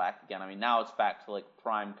whack again. I mean, now it's back to like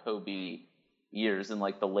prime Kobe years in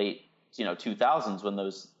like the late 2000s when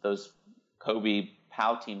those Kobe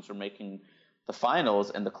Pow teams were making the finals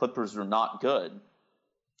and the Clippers were not good.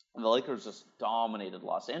 And the Lakers just dominated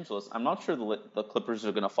Los Angeles. I'm not sure the Clippers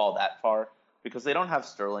are going to fall that far because they don't have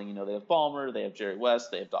Sterling. They have Ballmer, they have Jerry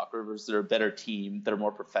West, they have Doc Rivers. They're a better team. They're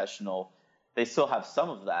more professional. They still have some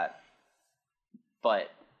of that.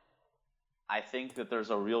 But I think that there's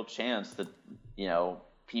a real chance that,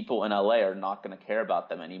 people in LA are not going to care about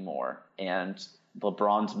them anymore. And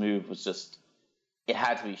LeBron's move was just, it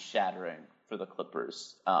had to be shattering for the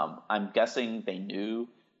Clippers. I'm guessing they knew.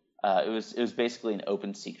 It was basically an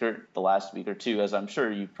open secret the last week or two, as I'm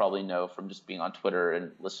sure you probably know from just being on Twitter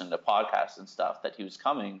and listening to podcasts and stuff, that he was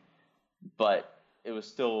coming. But it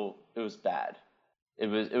was bad. It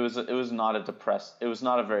was not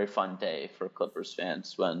a very fun day for Clippers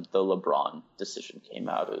fans when the LeBron decision came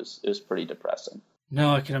out. It was pretty depressing.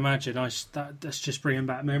 No, I can imagine. That's just bringing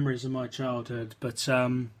back memories of my childhood. But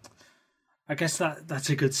I guess that's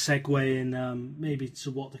a good segue in maybe to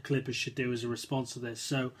what the Clippers should do as a response to this.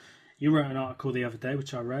 So you wrote an article the other day,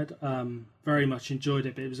 which I read. Very much enjoyed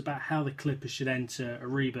it, but it was about how the Clippers should enter a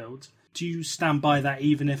rebuild. Do you stand by that,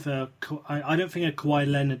 even if I don't think a Kawhi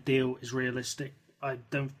Leonard deal is realistic? I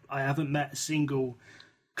haven't met a single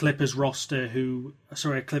Clippers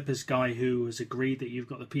guy who has agreed that you've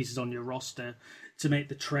got the pieces on your roster to make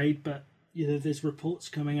the trade. But there's reports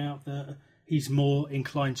coming out that he's more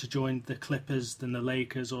inclined to join the Clippers than the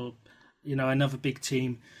Lakers or another big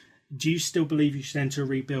team. Do you still believe you should enter a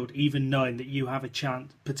rebuild, even knowing that you have a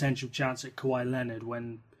potential chance at Kawhi Leonard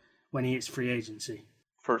when he hits free agency?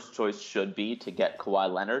 First choice should be to get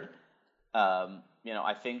Kawhi Leonard.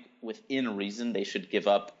 I think within reason they should give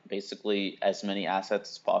up basically as many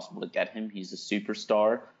assets as possible to get him. He's a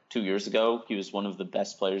superstar. 2 years ago, he was one of the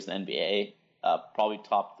best players in the NBA, probably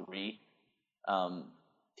top 3.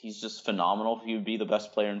 He's just phenomenal. He would be the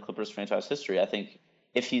best player in Clippers franchise history. I think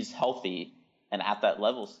if he's healthy and at that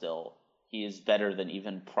level still, he is better than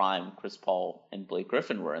even prime Chris Paul and Blake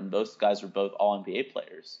Griffin were, and those guys were both all-NBA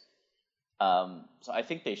players. So I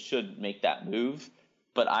think they should make that move.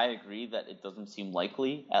 But I agree that it doesn't seem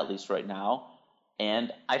likely, at least right now.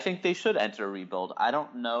 And I think they should enter a rebuild. I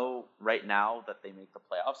don't know right now that they make the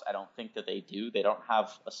playoffs. I don't think that they do. They don't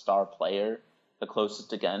have a star player. The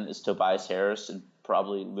closest, again, is Tobias Harris and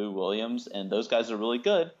probably Lou Williams. And those guys are really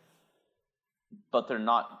good, but they're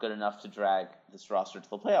not good enough to drag this roster to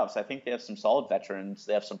the playoffs. I think they have some solid veterans.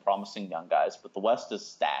 They have some promising young guys, but the West is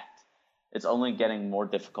stacked. It's only getting more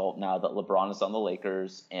difficult now that LeBron is on the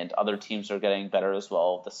Lakers and other teams are getting better as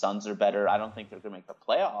well. The Suns are better. I don't think they're going to make the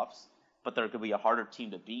playoffs, but they're going to be a harder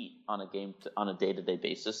team to beat on a day-to-day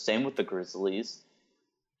basis. Same with the Grizzlies.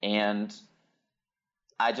 And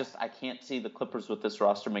I can't see the Clippers with this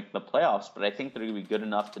roster making the playoffs, but I think they're going to be good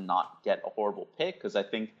enough to not get a horrible pick because I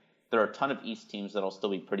think there are a ton of East teams that'll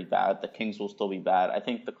still be pretty bad. The Kings will still be bad. I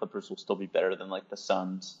think the Clippers will still be better than like the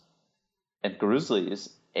Suns and Grizzlies.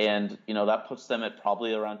 And, that puts them at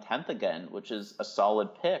probably around 10th again, which is a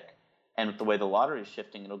solid pick. And with the way the lottery is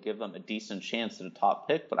shifting, it'll give them a decent chance at a top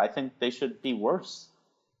pick. But I think they should be worse.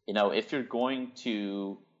 If you're going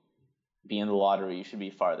to be in the lottery, you should be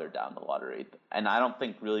farther down the lottery. And I don't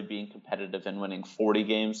think really being competitive and winning 40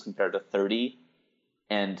 games compared to 30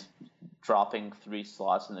 and dropping 3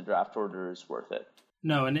 slots in the draft order is worth it.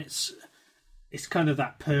 No, and it's kind of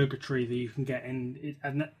that purgatory that you can get in.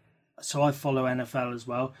 And so I follow NFL as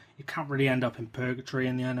well. You can't really end up in purgatory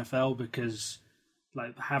in the NFL because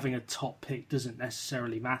like having a top pick doesn't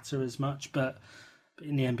necessarily matter as much, but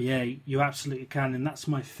in the NBA you absolutely can, and that's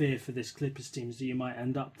my fear for this Clippers team is that you might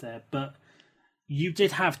end up there. But you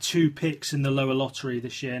did have 2 picks in the lower lottery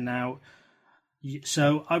this year now,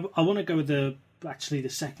 so I want to go with the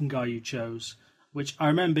second guy you chose, which I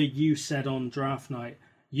remember you said on draft night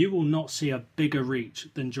you will not see a bigger reach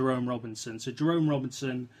than Jerome Robinson. So Jerome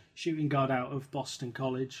Robinson, shooting guard out of Boston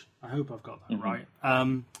College. I hope I've got that right.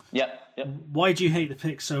 Yep. Why do you hate the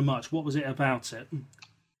pick so much? What was it about it?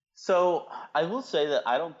 So I will say that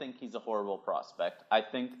I don't think he's a horrible prospect. I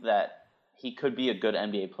think that he could be a good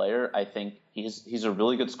NBA player. I think he's a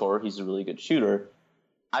really good scorer. He's a really good shooter.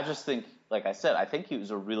 I just think, like I said, I think he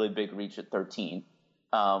was a really big reach at 13.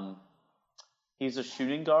 He's a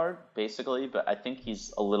shooting guard, basically, but I think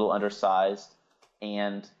he's a little undersized.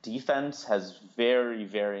 And defense has very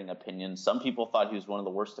varying opinions. Some people thought he was one of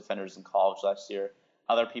the worst defenders in college last year.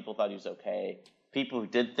 Other people thought he was okay.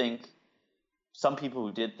 Some people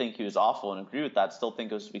who did think he was awful and agree with that still think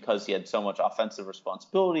it was because he had so much offensive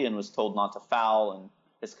responsibility and was told not to foul. And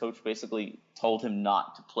his coach basically told him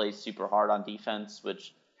not to play super hard on defense,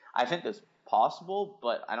 which I think is possible,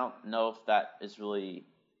 but I don't know if that is really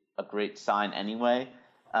a great sign anyway.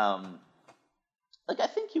 I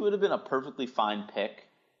think he would have been a perfectly fine pick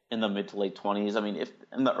in the mid to late 20s. I mean, if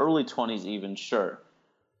in the early 20s even, sure.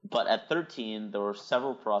 But at 13, there were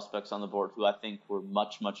several prospects on the board who I think were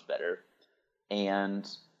much, much better. And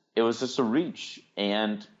it was just a reach.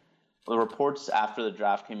 And the reports after the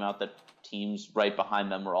draft came out that teams right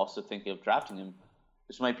behind them were also thinking of drafting him,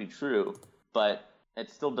 which might be true. But it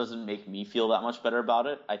still doesn't make me feel that much better about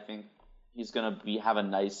it. I think he's going to have a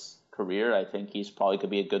nice career. I think he's probably going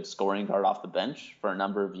to be a good scoring guard off the bench for a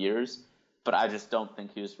number of years. But I just don't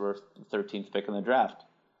think he was worth the 13th pick in the draft.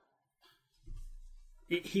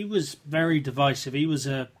 He was very divisive. He was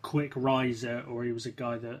a quick riser, or he was a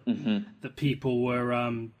guy that that people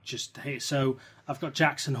were just hate. So I've got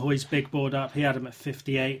Jackson Hoy's big board up. He had him at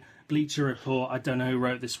 58. Bleacher Report, I don't know who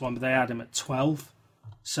wrote this one, but they had him at 12.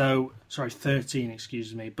 So, sorry, 13,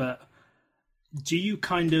 excuse me. But do you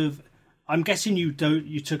kind of... I'm guessing you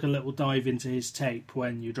took a little dive into his tape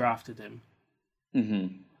when you drafted him.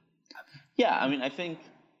 Mm-hmm. Yeah, I mean, I think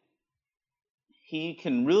he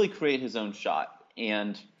can really create his own shot.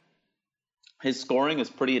 And his scoring is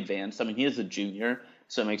pretty advanced. I mean, he is a junior,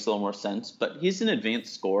 so it makes a little more sense. But he's an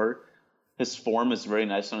advanced scorer. His form is very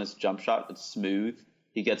nice on his jump shot. It's smooth.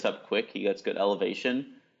 He gets up quick. He gets good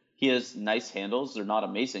elevation. He has nice handles. They're not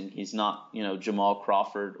amazing. He's not, Jamal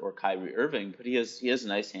Crawford or Kyrie Irving, but he has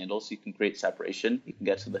nice handles. He can create separation. He can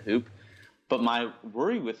get to the hoop. But my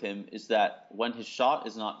worry with him is that when his shot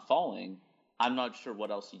is not falling, I'm not sure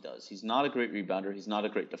what else he does. He's not a great rebounder. He's not a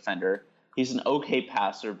great defender. He's an okay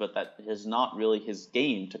passer, but that is not really his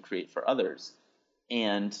game to create for others.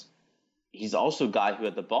 And he's also a guy who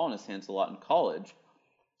had the ball in his hands a lot in college.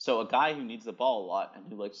 So a guy who needs the ball a lot and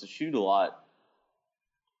who likes to shoot a lot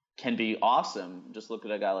can be awesome. Just look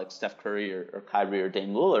at a guy like Steph Curry or Kyrie or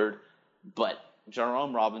Dame Lillard. But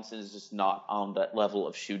Jerome Robinson is just not on that level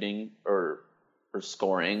of shooting or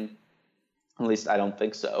scoring. At least I don't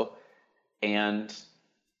think so. And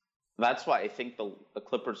that's why I think the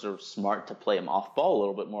Clippers are smart to play him off ball a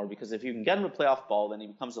little bit more, because if you can get him to play off ball, then he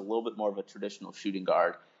becomes a little bit more of a traditional shooting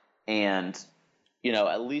guard. And,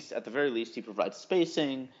 at the very least, he provides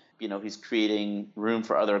spacing. He's creating room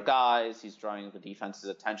for other guys. He's drawing the defense's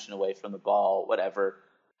attention away from the ball, whatever.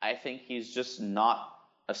 I think he's just not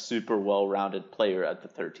a super well-rounded player at the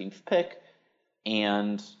 13th pick.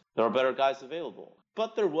 And there are better guys available.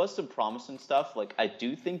 But there was some promising stuff. Like, I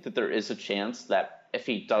do think that there is a chance that if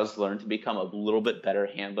he does learn to become a little bit better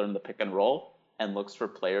handler in the pick and roll and looks for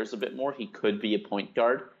players a bit more, he could be a point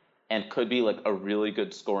guard and could be like a really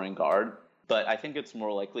good scoring guard. But I think it's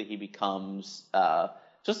more likely he becomes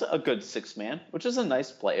just a good sixth man, which is a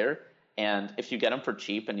nice player. And if you get him for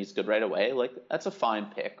cheap and he's good right away, like, that's a fine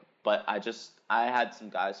pick. But I had some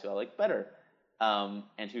guys who I like better.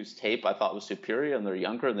 And whose tape I thought was superior, and they're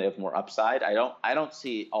younger and they have more upside. I don't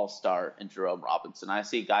see all-star in Jerome Robinson. I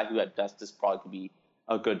see a guy who at best is probably could be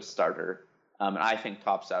a good starter, and I think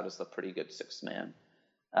tops out as a pretty good sixth man.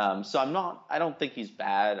 So I don't think he's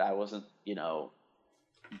bad. I wasn't,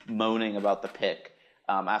 moaning about the pick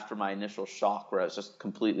after my initial shock where I was just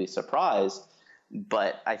completely surprised.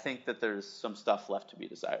 But I think that there's some stuff left to be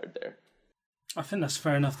desired there. I think that's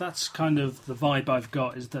fair enough. That's kind of the vibe I've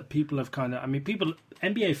got, is that people have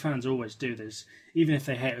NBA fans always do this. Even if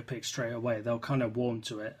they hate a pick straight away, they'll kind of warm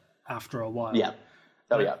to it after a while. Yeah.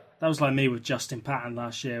 Oh yeah. That was like me with Justin Patton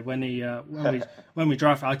last year when he when we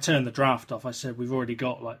drafted. I turned the draft off. I said we've already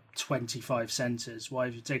got like 25 centers. Why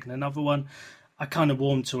have you taken another one? I kind of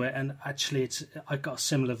warmed to it, and actually, I got a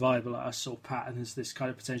similar vibe. Like I saw Patton as this kind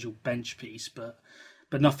of potential bench piece, but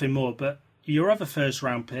nothing more. But your other first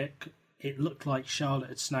round pick, it looked like Charlotte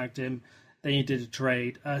had snagged him. Then you did a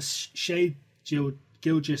trade. Shea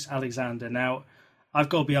Gilgeous-Alexander. Now, I've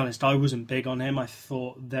got to be honest, I wasn't big on him. I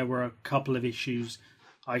thought there were a couple of issues.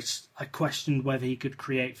 I questioned whether he could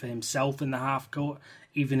create for himself in the half court,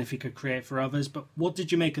 even if he could create for others. But what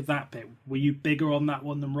did you make of that pick? Were you bigger on that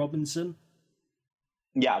one than Robinson?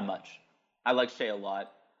 Yeah, much. I like Shea a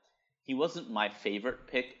lot. He wasn't my favorite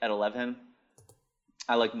pick at 11.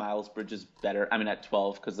 I like Miles Bridges better. I mean, at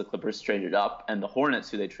 12, because the Clippers traded up, and the Hornets,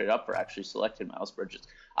 who they traded up for, actually selected Miles Bridges.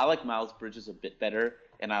 I like Miles Bridges a bit better,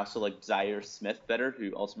 and I also like Zaire Smith better,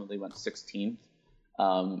 who ultimately went 16th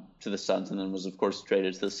to the Suns, and then was, of course,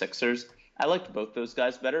 traded to the Sixers. I liked both those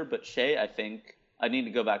guys better, but Shea, I think, I need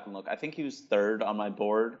to go back and look. I think he was third on my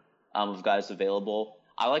board of guys available.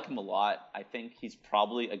 I like him a lot. I think he's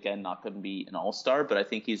probably, again, not going to be an all-star, but I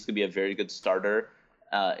think he's going to be a very good starter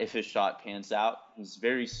if his shot pans out. He's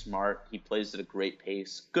very smart. He plays at a great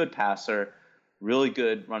pace, good passer, really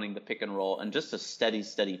good running the pick and roll, and just a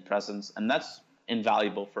steady presence. And that's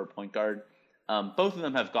invaluable for a point guard. Both of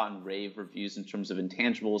them have gotten rave reviews in terms of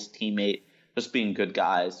intangibles, teammate, just being good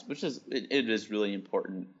guys, which is it is really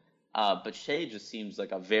important. But Shea just seems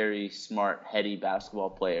like a very smart, heady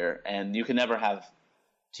basketball player, and you can never have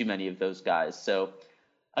too many of those guys. So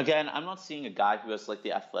again, I'm not seeing a guy who has like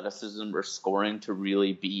the athleticism or scoring to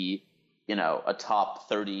really be, a top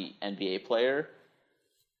 30 NBA player.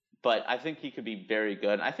 But I think he could be very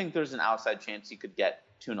good. I think there's an outside chance he could get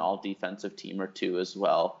to an all-defensive team or two as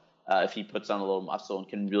well if he puts on a little muscle and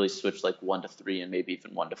can really switch like 1 to 3 and maybe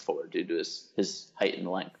even 1 to 4 due to his height and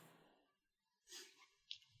length.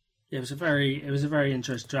 Yeah, it was a very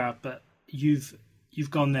interesting draft, but you've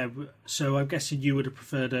gone there. So I'm guessing you would have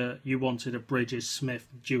preferred you wanted a Bridges-Smith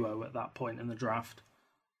duo at that point in the draft.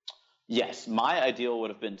 Yes, my ideal would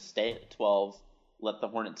have been stay at 12, let the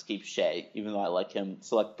Hornets keep Shea, even though I like him.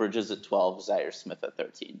 Select Bridges at 12, Zaire Smith at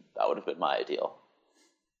 13. That would have been my ideal.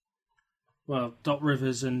 Well, Doc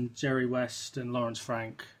Rivers and Jerry West and Lawrence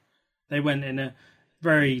Frank, they went in a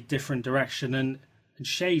very different direction. And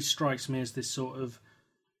Shea strikes me as this sort of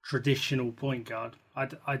traditional point guard.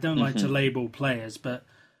 I don't like to label players, but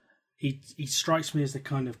he strikes me as the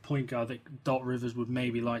kind of point guard that Doc Rivers would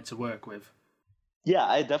maybe like to work with. Yeah,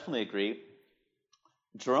 I definitely agree.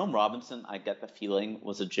 Jerome Robinson, I get the feeling,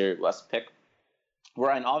 was a Jerry West pick,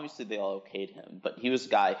 and obviously they all okayed him, but he was a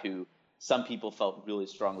guy who some people felt really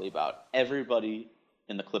strongly about. Everybody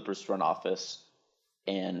in the Clippers front office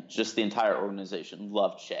and just the entire organization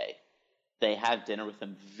loved Shea. They had dinner with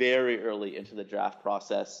him very early into the draft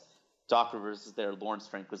process. Doc Rivers was there. Lawrence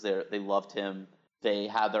Frank was there. They loved him. They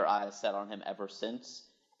had their eyes set on him ever since.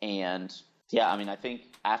 And yeah, I mean, I think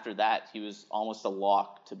after that, he was almost a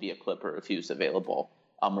lock to be a Clipper if he was available,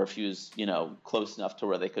 or if he was, close enough to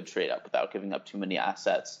where they could trade up without giving up too many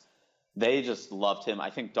assets. They just loved him. I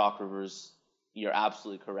think Doc Rivers, you're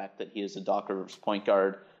absolutely correct that he is a Doc Rivers point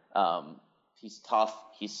guard. He's tough.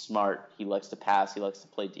 He's smart. He likes to pass. He likes to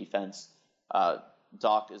play defense.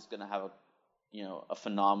 Doc is going to have a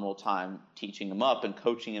phenomenal time teaching him up and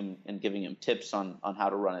coaching him and giving him tips on how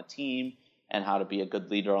to run a team and how to be a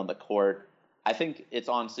good leader on the court. I think it's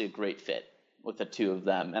honestly a great fit with the two of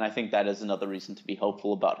them, and I think that is another reason to be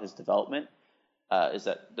hopeful about his development. Is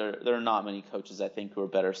that there are not many coaches I think who are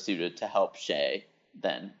better suited to help Shea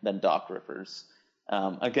than Doc Rivers.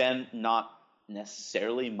 Again, not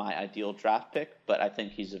necessarily my ideal draft pick, but I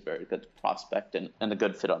think he's a very good prospect and a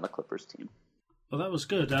good fit on the Clippers team. Well, that was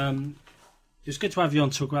good. It was good to have you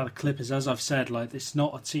on to talk about the Clippers. As I've said, it's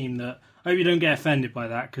not a team that... I hope you don't get offended by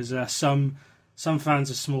that, because some fans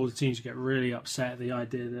of smaller teams get really upset at the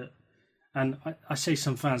idea that... And I say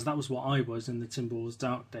some fans, that was what I was in the Timberwolves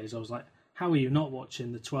dark days. I was like, how are you not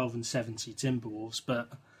watching the 12 and 70 Timberwolves? But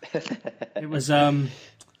it was...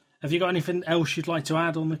 have you got anything else you'd like to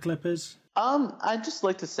add on the Clippers? I'd just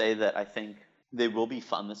like to say that I think they will be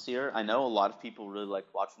fun this year. I know a lot of people really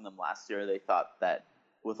liked watching them last year. They thought that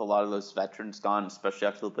with a lot of those veterans gone, especially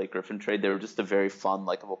after the Blake Griffin trade, they were just a very fun,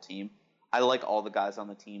 likable team. I like all the guys on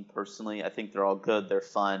the team personally. I think they're all good. They're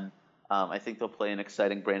fun. I think they'll play an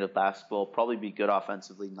exciting brand of basketball, probably be good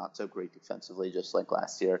offensively, not so great defensively, just like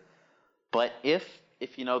last year. But if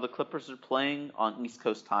the Clippers are playing on East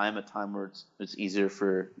Coast time, a time where it's easier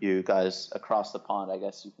for you guys across the pond, I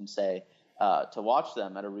guess you can say, to watch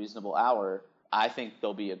them at a reasonable hour, I think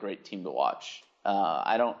they'll be a great team to watch.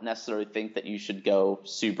 I don't necessarily think that you should go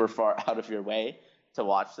super far out of your way to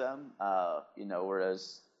watch them.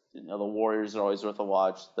 Whereas the Warriors are always worth a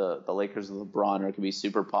watch. The Lakers and LeBron are going to be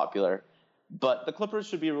super popular, but the Clippers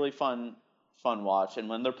should be a really fun watch. And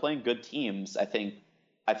when they're playing good teams, I think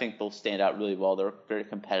they'll stand out really well. They're very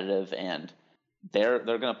competitive, and they're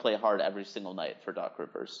going to play hard every single night for Doc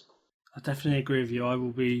Rivers. I definitely agree with you. I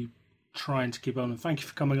will be trying to keep on. And thank you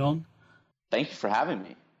for coming on. Thank you for having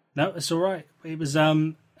me. No, it's all right. It was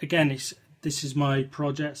again. This is my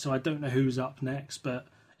project, so I don't know who's up next, but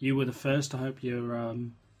you were the first. I hope you're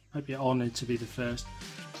honoured to be the first.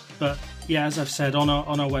 But yeah, as I've said on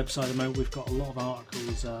our website at the moment, we've got a lot of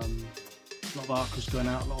articles. Going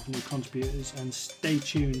out, a lot of new contributors, and stay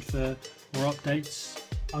tuned for more updates.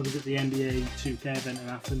 I was at the NBA 2K event in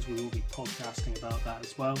Athens. We will be podcasting about that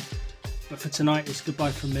as well. But for tonight, it's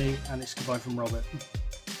goodbye from me, and it's goodbye from Robert.